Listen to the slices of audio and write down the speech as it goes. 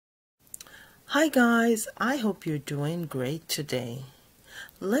Hi guys, I hope you're doing great today.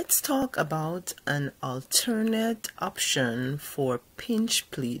 Let's talk about an alternate option for pinch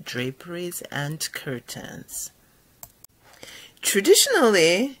pleat draperies and curtains.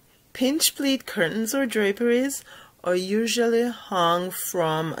 Traditionally, pinch pleat curtains or draperies are usually hung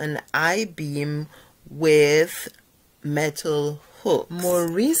from an I-beam with metal hooks. More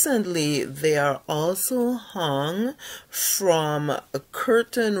recently, they are also hung from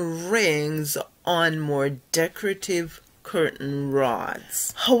curtain rings on more decorative curtain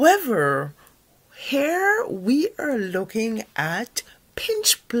rods. However, here we are looking at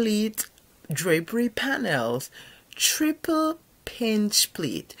pinch pleat drapery panels, triple pinch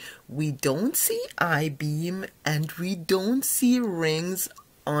pleat. We don't see I-beam and we don't see rings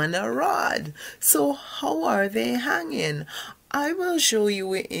on a rod. So how are they hanging? I will show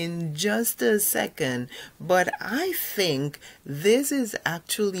you in just a second, but I think this is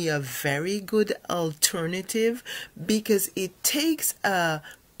actually a very good alternative because it takes a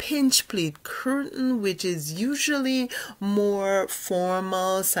pinch pleat curtain, which is usually more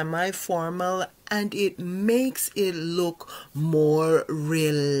formal, semi-formal, and it makes it look more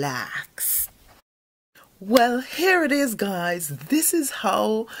relaxed. Well, here it is, guys. This is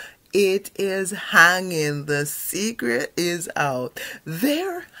how it is hanging. The secret is out.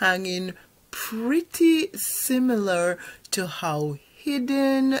 They're hanging pretty similar to how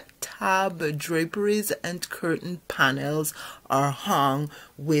hidden tab draperies and curtain panels are hung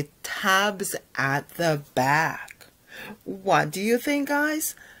with tabs at the back. What do you think,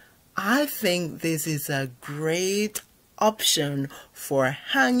 guys? I think this is a great option for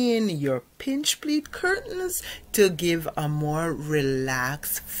hanging your pinch pleat curtains to give a more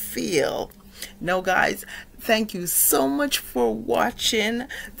relaxed feel. Now guys, thank you so much for watching.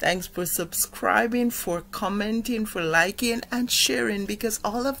 Thanks for subscribing, for commenting, for liking and sharing, because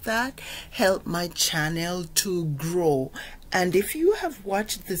all of that help my channel to grow. And if you have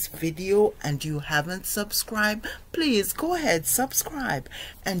watched this video and you haven't subscribed, please go ahead, subscribe.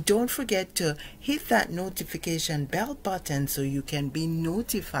 And don't forget to hit that notification bell button so you can be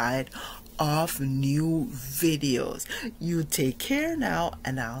notified of new videos. You take care now,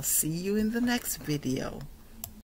 and I'll see you in the next video.